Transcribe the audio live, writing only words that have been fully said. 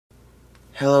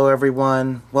Hello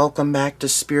everyone, welcome back to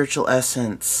Spiritual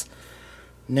Essence.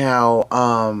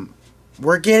 Now,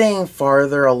 we're getting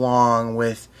farther along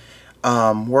with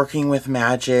working with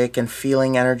magic and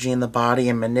feeling energy in the body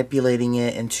and manipulating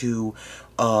it into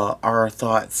our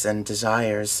thoughts and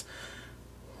desires.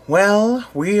 Well,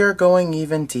 we are going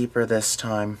even deeper this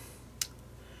time.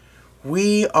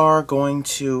 We are going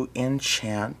to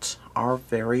enchant our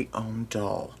very own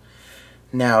doll.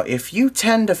 Now, if you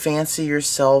tend to fancy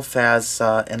yourself as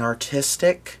an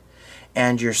artistic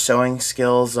and your sewing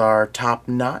skills are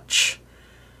top-notch,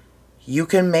 you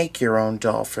can make your own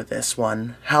doll for this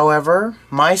one. However,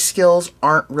 my skills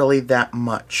aren't really that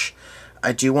much.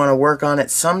 I do want to work on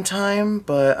it sometime,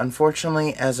 but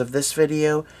unfortunately, as of this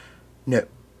video, no.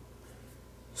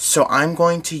 So I'm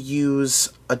going to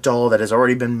use a doll that has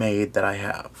already been made that I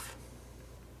have.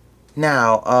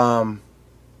 Now,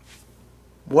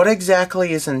 what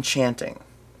exactly is enchanting?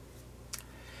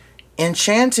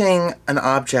 Enchanting an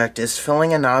object is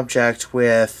filling an object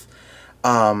with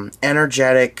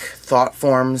energetic thought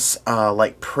forms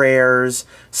like prayers,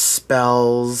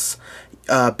 spells,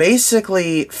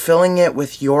 basically filling it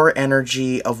with your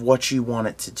energy of what you want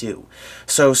it to do.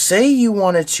 So say you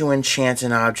wanted to enchant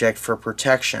an object for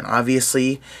protection.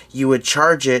 Obviously, you would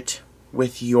charge it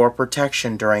with your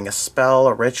protection during a spell,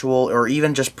 a ritual, or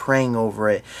even just praying over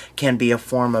it can be a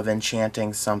form of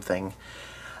enchanting something.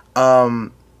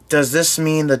 Does this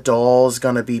mean the doll is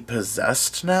going to be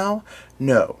possessed now?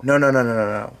 No.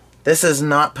 No. This is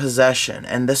not possession,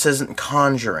 and this isn't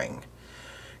conjuring.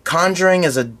 Conjuring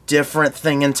is a different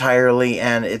thing entirely,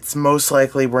 and it's most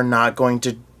likely we're not going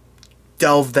to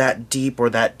delve that deep or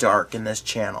that dark in this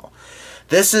channel.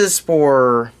 This is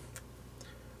for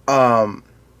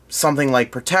something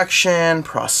like protection,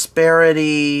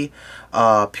 prosperity,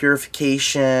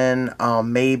 purification,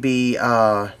 maybe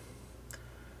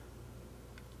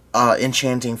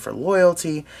enchanting for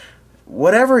loyalty,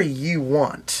 whatever you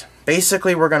want.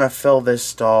 Basically, we're going to fill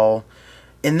this doll,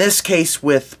 in this case,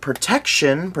 with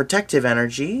protection, protective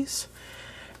energies,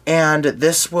 and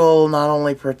this will not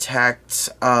only protect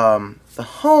the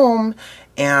home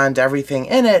and everything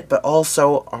in it, but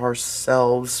also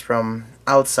ourselves from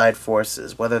outside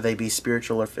forces, whether they be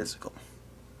spiritual or physical.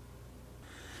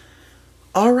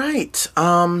 Alright,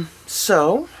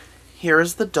 so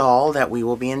here's the doll that we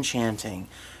will be enchanting.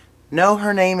 No,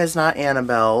 her name is not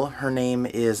Annabelle, her name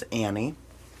is Annie.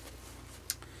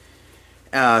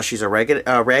 She's a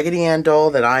Raggedy Ann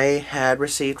doll that I had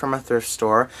received from a thrift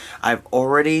store. I've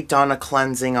already done a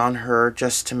cleansing on her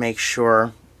just to make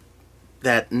sure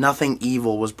that nothing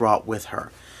evil was brought with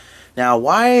her. Now,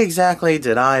 why exactly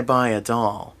did I buy a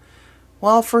doll?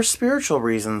 Well, for spiritual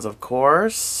reasons, of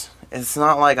course. It's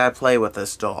not like I play with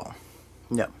this doll.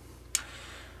 No.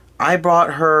 I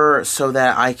bought her so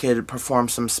that I could perform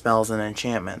some spells and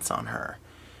enchantments on her.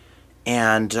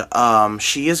 And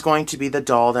she is going to be the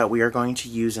doll that we are going to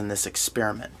use in this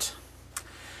experiment.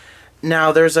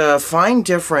 Now, there's a fine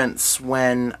difference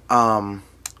when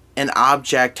an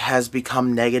object has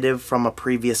become negative from a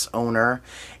previous owner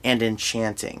and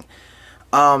enchanting.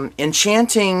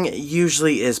 Enchanting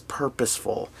usually is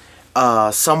purposeful.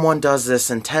 Someone does this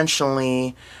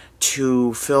intentionally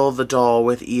to fill the doll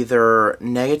with either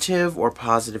negative or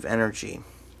positive energy.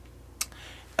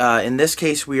 In this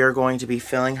case, we are going to be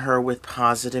filling her with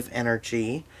positive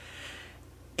energy.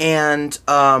 And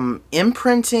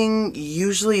imprinting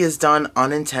usually is done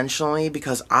unintentionally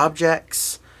because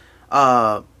objects,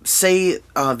 say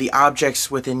the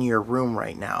objects within your room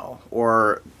right now,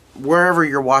 or wherever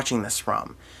you're watching this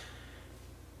from,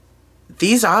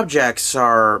 these objects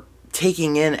are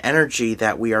taking in energy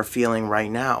that we are feeling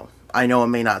right now. I know it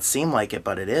may not seem like it,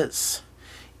 but it is.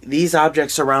 These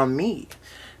objects around me,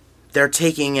 they're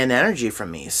taking in energy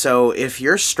from me. So if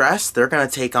you're stressed, they're going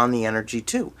to take on the energy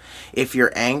too. If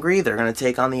you're angry, they're going to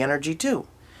take on the energy too.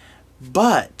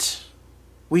 But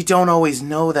we don't always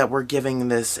know that we're giving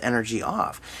this energy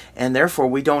off. And therefore,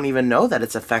 we don't even know that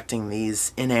it's affecting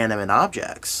these inanimate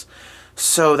objects.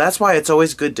 So that's why it's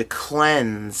always good to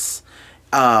cleanse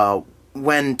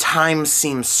when time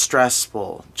seems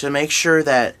stressful, to make sure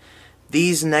that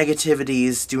these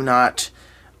negativities do not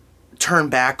turn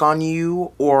back on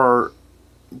you or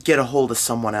get a hold of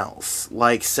someone else.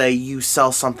 Like, say you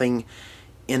sell something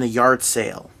in a yard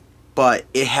sale, but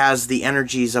it has the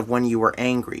energies of when you were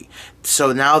angry.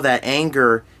 So now that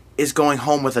anger is going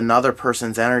home with another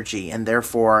person's energy, and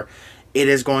therefore it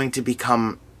is going to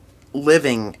become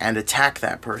living and attack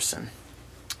that person.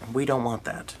 We don't want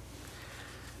that.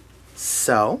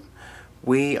 So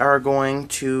we are going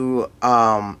to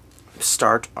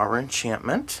start our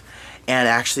enchantment. And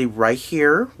actually right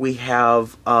here we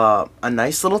have a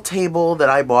nice little table that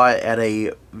I bought at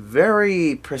a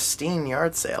very pristine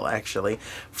yard sale, actually,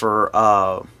 for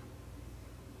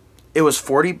it was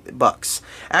 $40.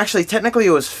 Actually, technically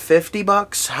it was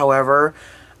 $50. However,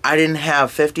 I didn't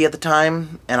have 50 at the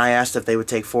time, and I asked if they would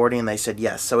take 40, and they said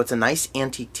yes. So it's a nice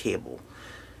antique table.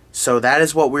 So that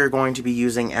is what we're going to be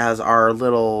using as our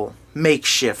little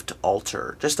makeshift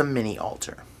altar, just a mini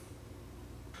altar.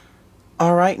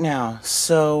 Alright now,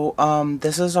 so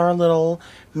this is our little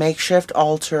makeshift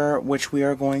altar, which we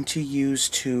are going to use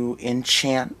to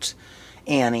enchant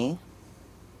Annie.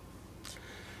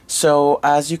 So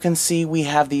as you can see, we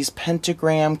have these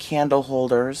pentagram candle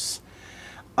holders.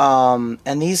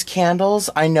 And these candles,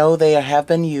 I know they have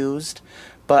been used,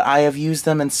 but I have used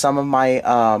them in some of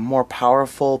my more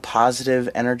powerful, positive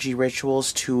energy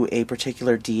rituals to a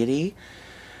particular deity.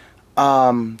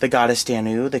 The goddess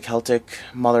Danu, the Celtic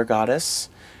mother goddess.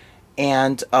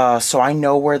 And so I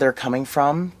know where they're coming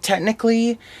from.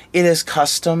 Technically, it is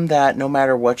custom that no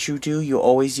matter what you do, you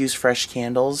always use fresh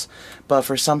candles. But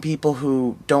for some people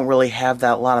who don't really have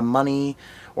that lot of money,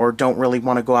 or don't really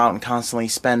want to go out and constantly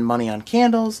spend money on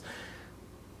candles,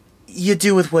 you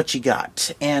do with what you got.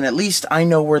 And at least I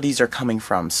know where these are coming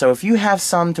from. So if you have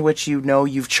some to which you know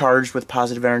you've charged with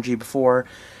positive energy before,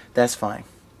 that's fine.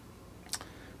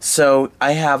 So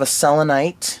I have a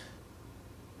selenite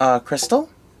crystal,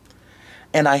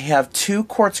 and I have 2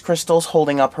 quartz crystals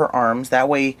holding up her arms. That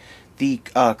way the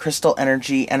crystal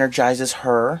energy energizes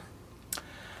her.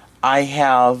 I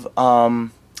have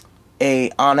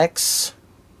a onyx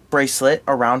bracelet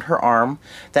around her arm.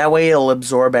 That way it'll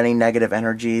absorb any negative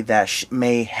energy that she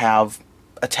may have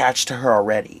attached to her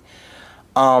already.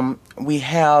 We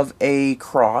have a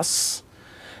cross.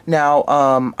 Now,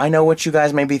 I know what you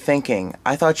guys may be thinking.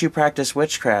 I thought you practiced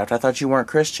witchcraft. I thought you weren't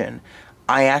Christian.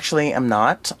 I actually am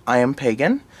not. I am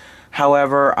pagan.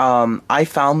 However, I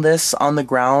found this on the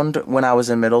ground when I was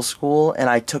in middle school, and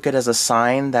I took it as a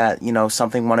sign that, you know,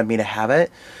 something wanted me to have it.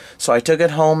 So I took it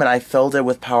home and I filled it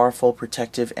with powerful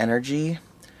protective energy,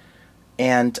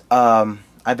 and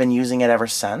I've been using it ever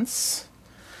since.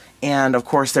 And of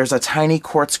course there's a tiny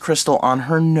quartz crystal on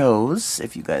her nose,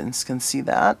 if you guys can see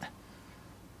that.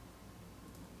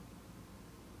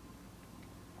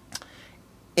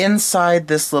 Inside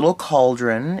this little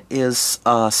cauldron is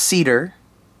cedar,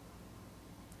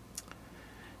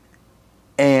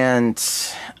 and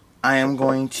I am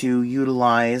going to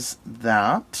utilize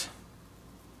that.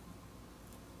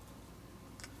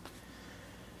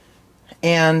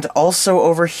 And also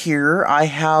over here, I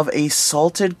have a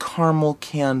salted caramel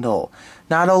candle.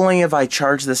 Not only have I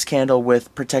charged this candle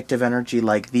with protective energy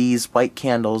like these white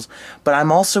candles, but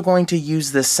I'm also going to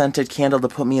use this scented candle to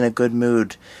put me in a good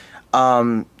mood.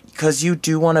 Because you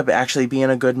do want to actually be in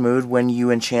a good mood when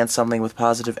you enchant something with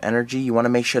positive energy. You want to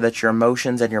make sure that your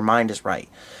emotions and your mind is right.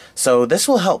 So this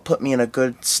will help put me in a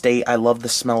good state. I love the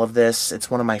smell of this.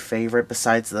 It's one of my favorite,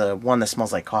 besides the one that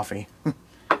smells like coffee.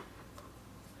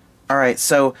 Alright,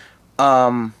 so,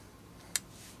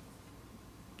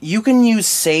 you can use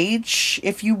sage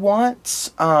if you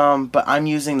want, but I'm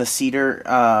using the cedar,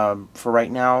 for right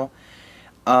now.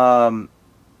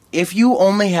 If you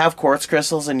only have quartz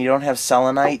crystals and you don't have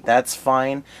selenite, that's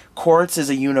fine. Quartz is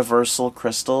a universal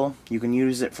crystal. You can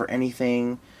use it for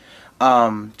anything.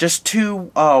 Just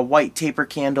 2, white taper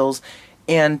candles,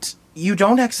 and you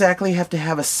don't exactly have to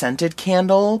have a scented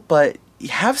candle, but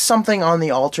have something on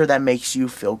the altar that makes you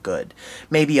feel good.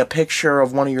 Maybe a picture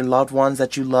of one of your loved ones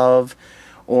that you love,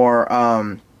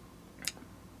 or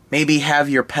maybe have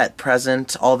your pet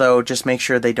present, although just make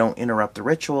sure they don't interrupt the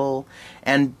ritual.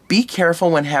 And be careful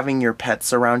when having your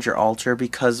pets around your altar,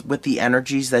 because with the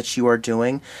energies that you are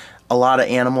doing, a lot of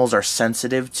animals are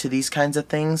sensitive to these kinds of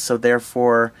things, so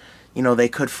therefore, you know, they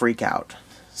could freak out.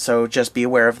 So just be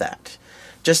aware of that.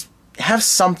 Just have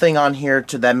something on here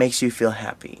that makes you feel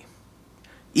happy.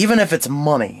 Even if it's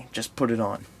money, just put it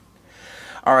on.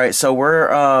 Alright, so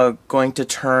we're going to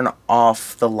turn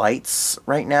off the lights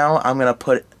right now. I'm going to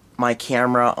put my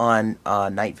camera on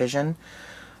night vision.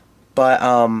 But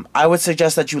I would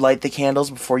suggest that you light the candles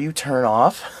before you turn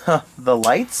off the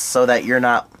lights, so that you're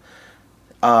not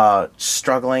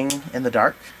struggling in the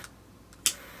dark.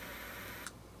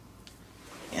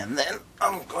 And then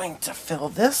I'm going to fill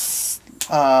this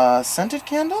scented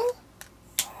candle.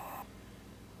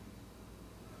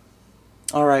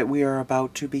 Alright, we are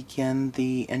about to begin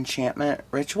the enchantment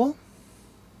ritual.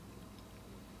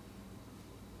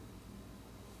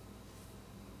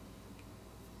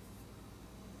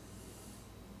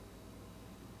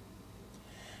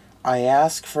 I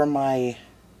ask for my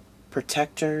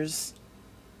protectors,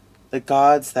 the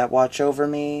gods that watch over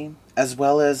me, as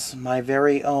well as my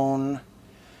very own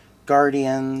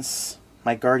guardians,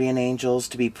 my guardian angels,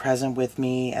 to be present with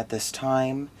me at this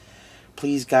time.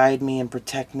 Please guide me and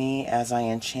protect me as I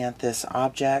enchant this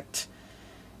object,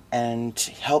 and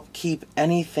help keep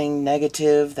anything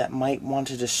negative that might want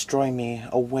to destroy me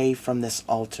away from this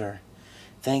altar.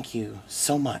 Thank you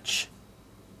so much.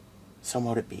 So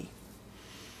mote it be.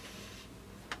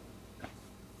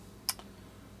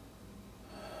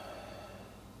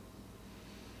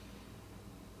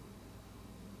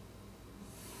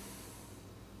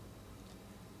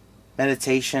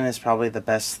 Meditation is probably the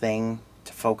best thing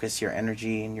to focus your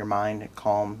energy and your mind and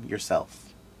calm yourself.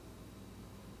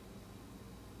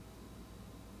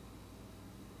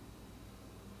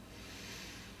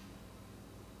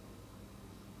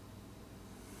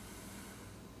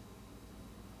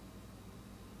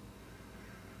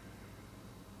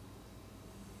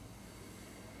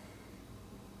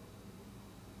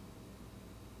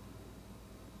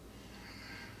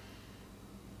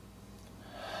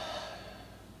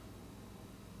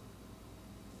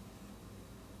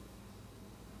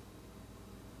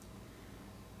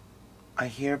 I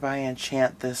hereby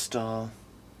enchant this doll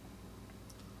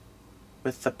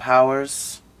with the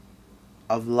powers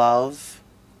of love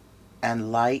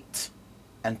and light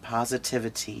and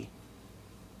positivity.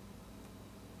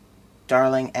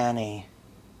 Darling Annie,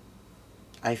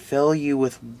 I fill you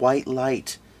with white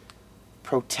light,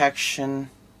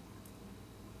 protection,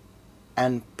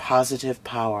 and positive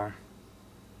power.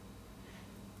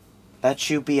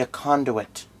 Let you be a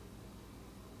conduit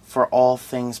for all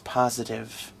things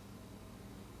positive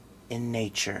in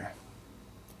nature.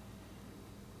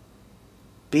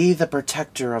 Be the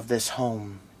protector of this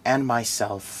home and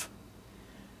myself.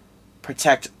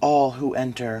 Protect all who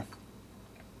enter,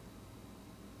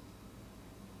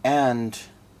 and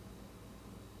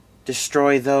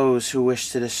destroy those who wish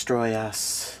to destroy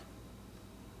us.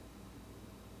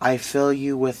 I fill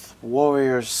you with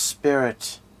warrior's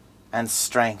spirit and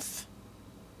strength.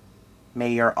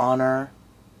 May your honor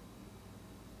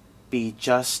be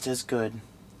just as good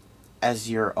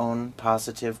as your own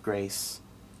positive grace.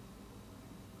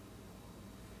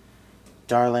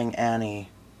 Darling Annie,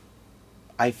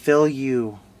 I fill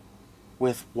you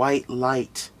with white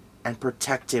light and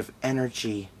protective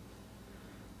energy.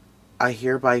 I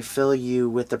hereby fill you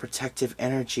with the protective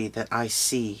energy that I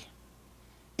see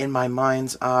in my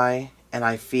mind's eye and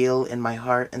I feel in my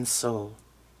heart and soul.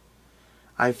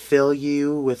 I fill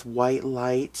you with white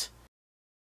light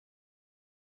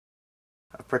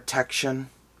of protection,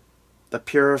 the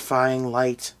purifying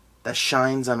light that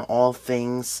shines on all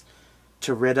things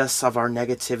to rid us of our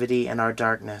negativity and our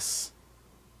darkness.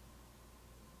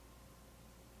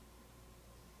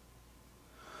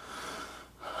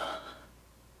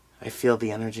 I feel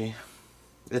the energy.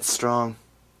 It's strong.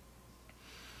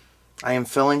 I am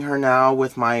filling her now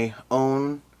with my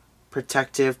own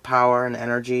protective power and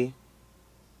energy.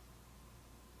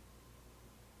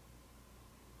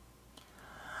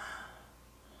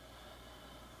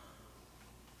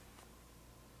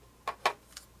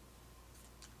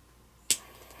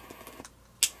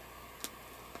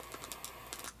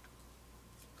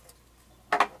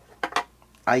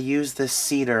 I use this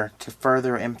cedar to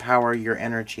further empower your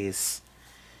energies,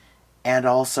 and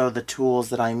also the tools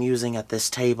that I'm using at this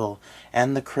table,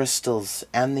 and the crystals,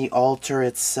 and the altar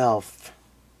itself.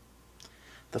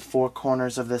 The four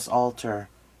corners of this altar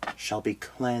shall be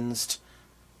cleansed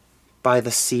by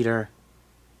the cedar.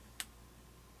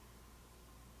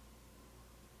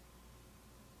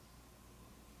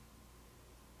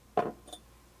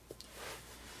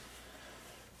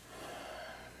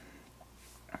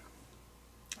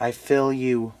 I fill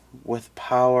you with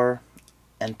power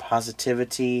and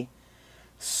positivity,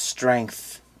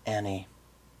 strength, Annie.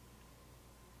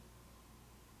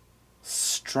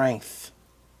 Strength,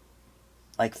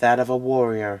 like that of a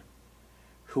warrior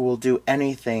who will do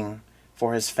anything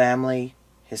for his family,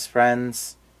 his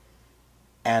friends,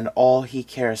 and all he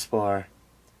cares for.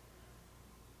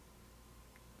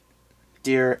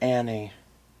 Dear Annie,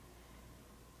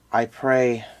 I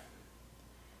pray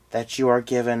that you are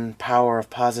given power of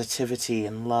positivity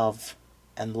and love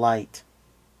and light.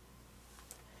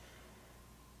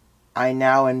 I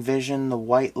now envision the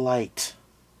white light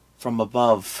from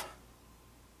above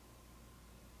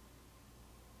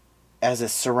as it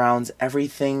surrounds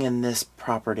everything in this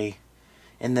property,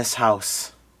 in this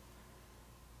house.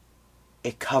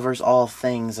 It covers all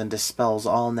things and dispels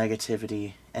all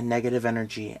negativity and negative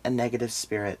energy and negative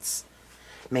spirits.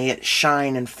 May it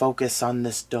shine and focus on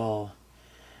this doll,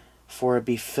 for it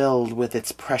be filled with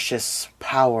its precious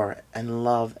power and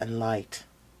love and light.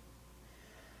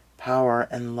 Power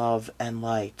and love and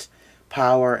light.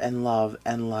 power and love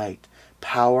and light,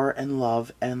 power and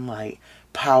love and light,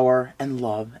 power and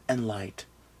love and light.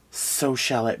 So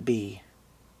shall it be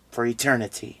for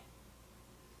eternity.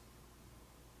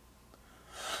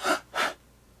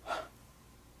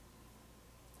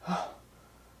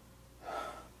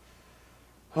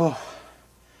 Oh,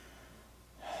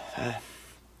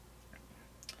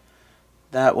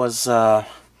 that was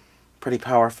pretty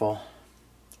powerful.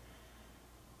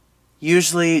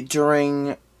 Usually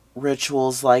during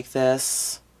rituals like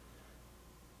this,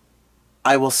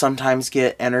 I will sometimes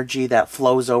get energy that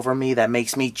flows over me that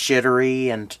makes me jittery,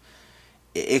 and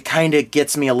it kind of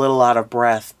gets me a little out of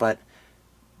breath, but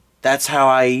that's how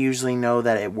I usually know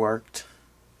that it worked.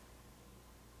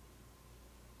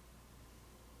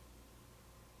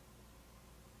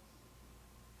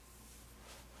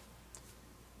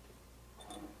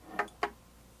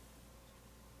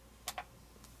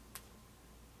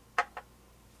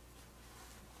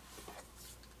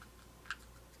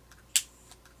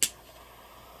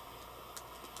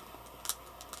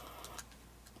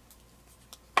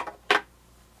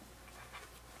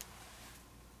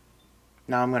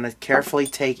 Now I'm going to carefully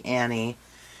take Annie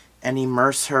and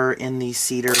immerse her in the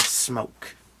cedar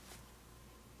smoke.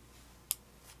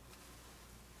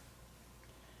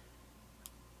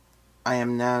 I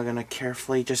am now going to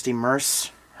carefully just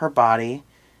immerse her body,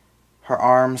 her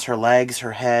arms, her legs,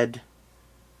 her head,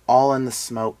 all in the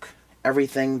smoke.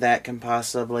 Everything that can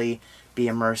possibly be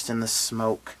immersed in the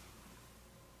smoke.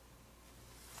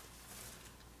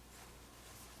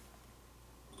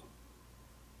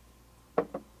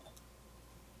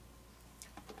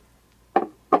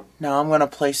 Now I'm going to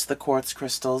place the quartz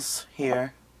crystals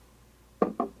here.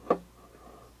 I'm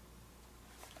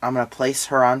going to place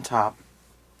her on top.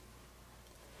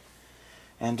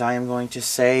 And I am going to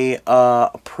say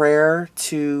a prayer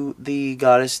to the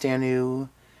goddess Danu,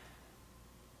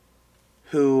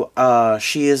 who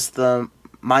she is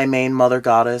my main mother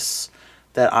goddess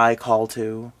that I call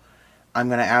to. I'm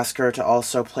going to ask her to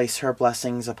also place her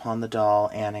blessings upon the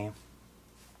doll, Annie.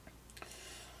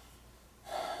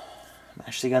 I'm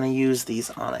actually going to use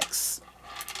these onyx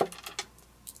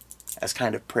as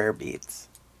kind of prayer beads.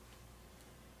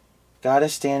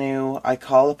 Goddess Danu, I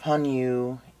call upon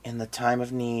you in the time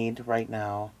of need right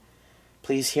now.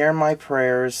 Please hear my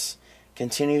prayers.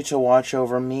 Continue to watch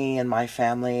over me and my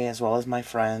family as well as my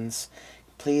friends.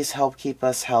 Please help keep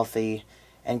us healthy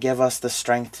and give us the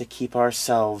strength to keep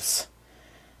ourselves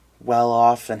well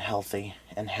off and healthy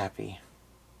and happy.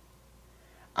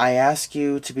 I ask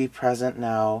you to be present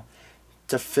now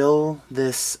to fill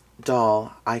this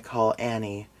doll I call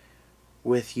Annie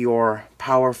with your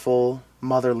powerful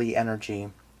motherly energy.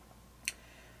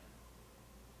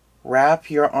 Wrap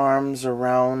your arms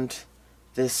around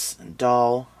this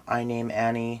doll I name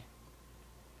Annie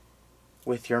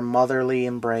with your motherly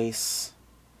embrace.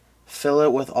 Fill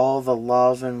it with all the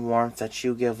love and warmth that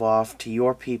you give off to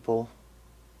your people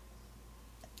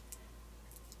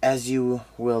as you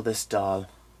will this doll.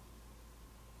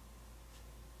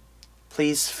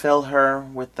 Please fill her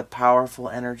with the powerful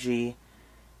energy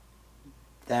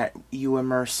that you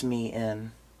immerse me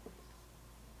in.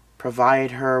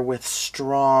 Provide her with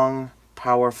strong,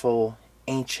 powerful,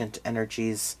 ancient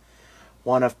energies,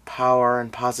 one of power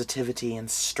and positivity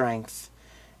and strength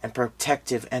and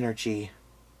protective energy.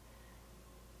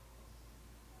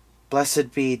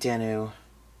 Blessed be, Danu.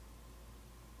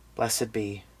 Blessed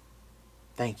be.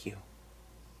 Thank you.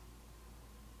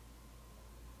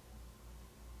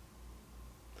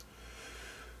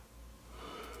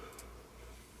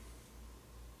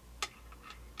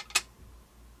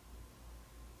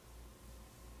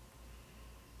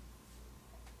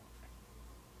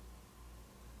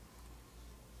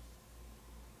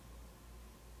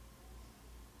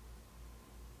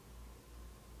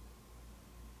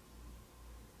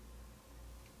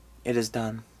 It is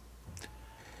done.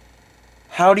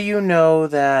 How do you know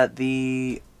that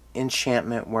the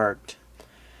enchantment worked?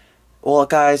 Well,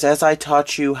 guys, as I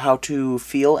taught you how to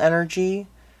feel energy,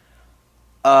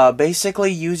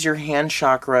 basically use your hand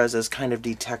chakras as kind of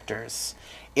detectors.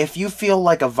 If you feel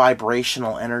like a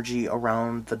vibrational energy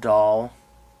around the doll,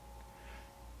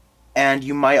 and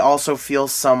you might also feel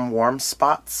some warm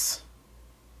spots,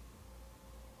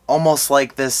 almost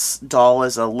like this doll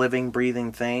is a living,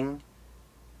 breathing thing,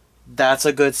 that's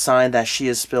a good sign that she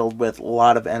is filled with a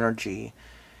lot of energy.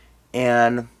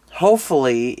 And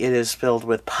hopefully it is filled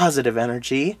with positive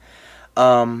energy.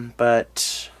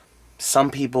 But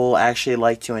some people actually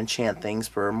like to enchant things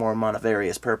for more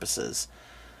various purposes.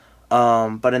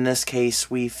 But in this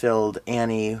case, we filled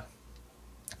Annie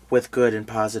with good and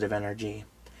positive energy.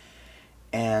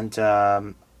 And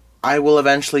I will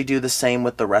eventually do the same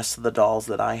with the rest of the dolls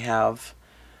that I have.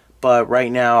 But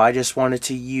right now, I just wanted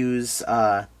to use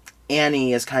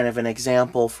Annie as kind of an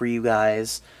example for you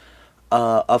guys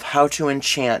of how to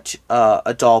enchant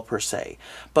a doll per se.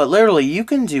 But literally, you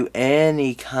can do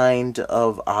any kind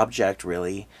of object,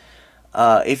 really.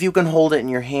 If you can hold it in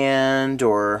your hand,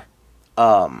 or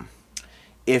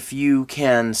if you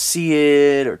can see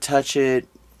it or touch it,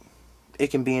 it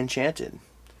can be enchanted.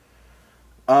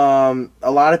 A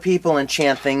lot of people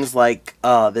enchant things like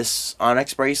this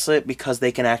onyx bracelet because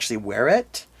they can actually wear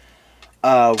it,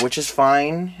 which is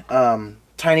fine.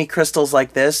 Tiny crystals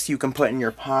like this you can put in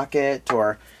your pocket,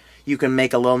 or you can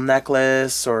make a little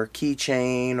necklace or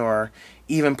keychain, or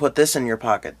even put this in your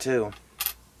pocket too.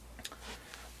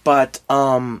 But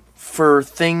for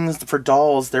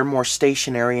dolls, they're more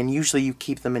stationary, and usually you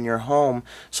keep them in your home.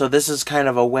 So this is kind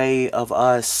of a way of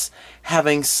us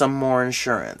having some more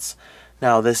insurance.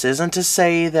 Now, this isn't to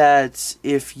say that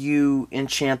if you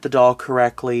enchant the doll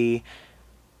correctly,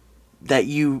 that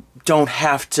you don't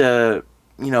have to,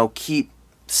 keep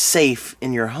safe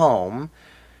in your home.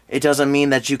 It doesn't mean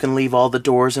that you can leave all the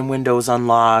doors and windows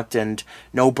unlocked and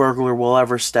no burglar will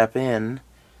ever step in.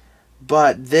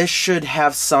 But this should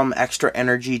have some extra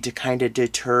energy to kind of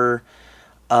deter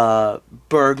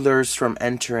burglars from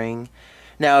entering.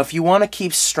 Now, if you want to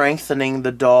keep strengthening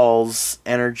the doll's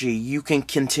energy, you can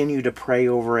continue to pray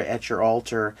over it at your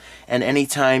altar. And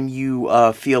anytime you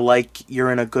feel like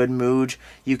you're in a good mood,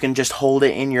 you can just hold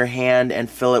it in your hand and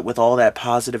fill it with all that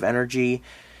positive energy.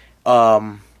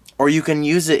 Or you can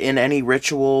use it in any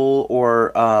ritual,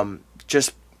 or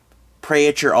just pray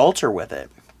at your altar with it.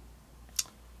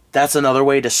 That's another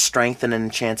way to strengthen an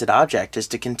enchanted object, is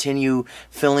to continue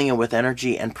filling it with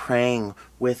energy and praying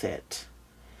with it.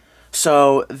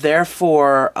 So,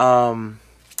 therefore,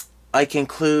 I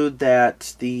conclude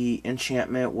that the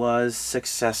enchantment was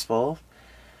successful.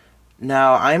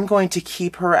 Now, I'm going to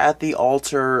keep her at the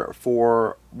altar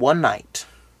for one night.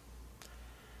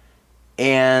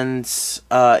 And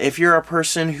if you're a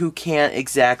person who can't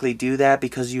exactly do that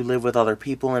because you live with other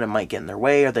people and it might get in their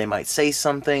way, or they might say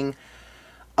something,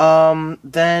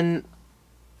 then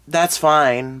that's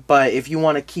fine. But if you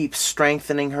want to keep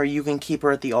strengthening her, you can keep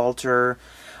her at the altar.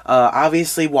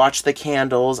 Obviously, watch the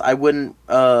candles. I wouldn't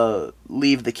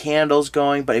leave the candles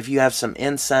going, but if you have some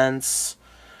incense,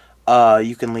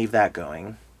 you can leave that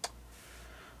going.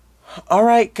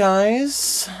 Alright,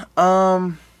 guys.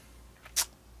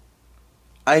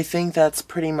 I think that's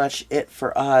pretty much it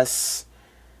for us.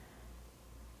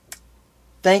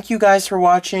 Thank you guys for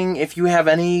watching. If you have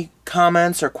any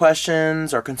comments or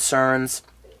questions or concerns,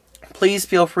 please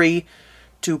feel free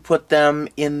to put them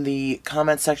in the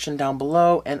comment section down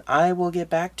below, and I will get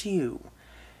back to you.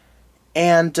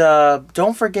 And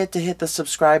don't forget to hit the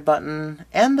subscribe button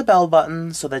and the bell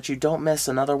button so that you don't miss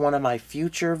another one of my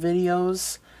future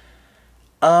videos.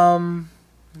 I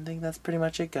think that's pretty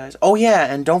much it, guys. Oh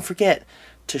yeah, and don't forget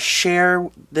to share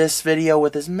this video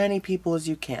with as many people as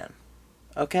you can.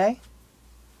 Okay?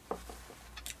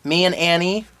 Me and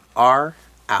Annie are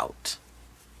out.